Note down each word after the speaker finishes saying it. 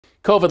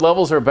COVID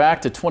levels are back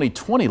to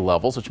 2020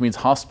 levels, which means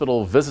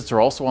hospital visits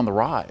are also on the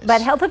rise.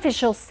 But health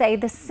officials say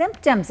the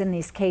symptoms in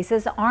these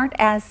cases aren't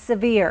as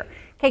severe.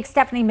 KAKE's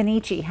Stephanie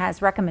Maniche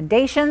has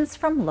recommendations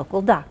from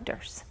local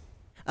doctors.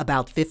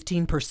 About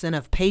 15%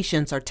 of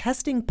patients are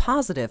testing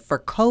positive for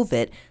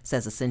COVID,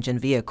 says Ascension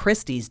Via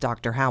Christi's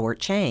Dr. Howard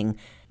Chang.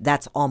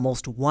 That's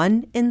almost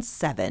 1 in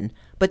 7.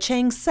 But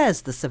Chang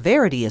says the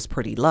severity is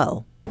pretty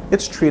low.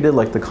 It's treated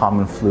like the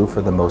common flu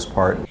for the most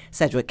part.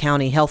 Sedgwick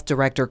County Health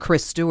Director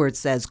Steward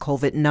says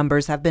COVID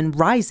numbers have been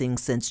rising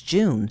since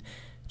June.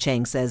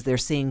 Chang says they're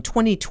seeing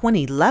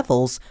 2020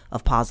 levels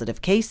of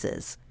positive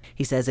cases.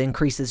 He says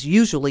increases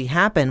usually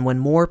happen when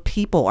more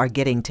people are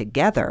getting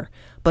together.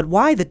 But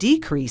why the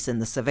decrease in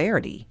the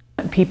severity?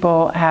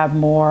 People have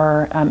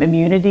more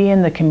immunity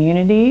in the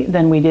community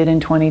than we did in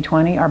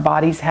 2020. Our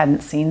bodies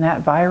hadn't seen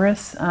that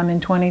virus in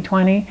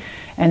 2020.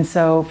 And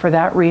so for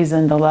that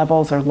reason, the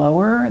levels are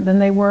lower than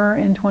they were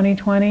in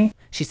 2020.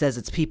 She says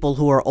it's people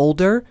who are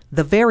older,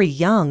 the very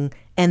young,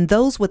 and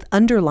those with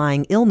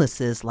underlying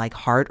illnesses like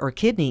heart or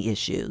kidney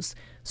issues.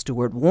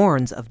 Steward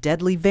warns of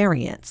deadly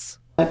variants.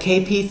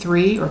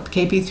 KP3 or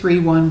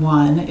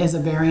KP311 is a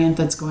variant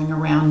that's going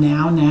around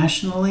now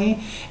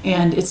nationally,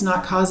 and it's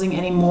not causing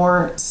any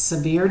more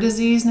severe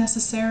disease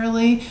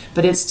necessarily,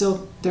 but there's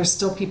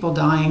still people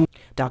dying.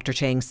 Dr.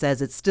 Chang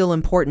says it's still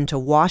important to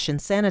wash and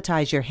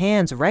sanitize your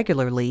hands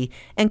regularly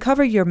and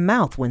cover your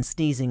mouth when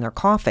sneezing or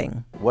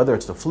coughing. Whether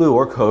it's the flu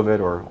or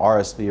COVID or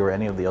RSV or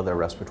any of the other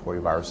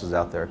respiratory viruses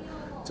out there,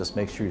 just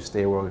make sure you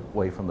stay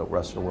away from the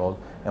rest of the world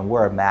and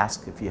wear a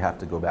mask if you have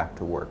to go back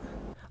to work.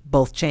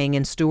 Both Chang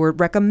and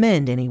Steward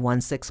recommend anyone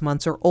 6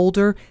 months or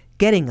older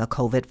getting a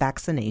COVID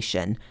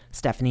vaccination.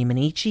 Stephanie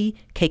Maniche,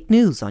 KAKE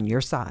News on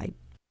your side.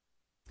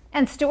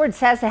 And Steward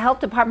says the health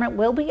department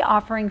will be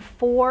offering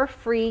 4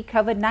 free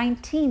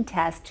COVID-19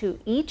 tests to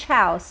each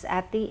house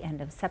at the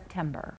end of September.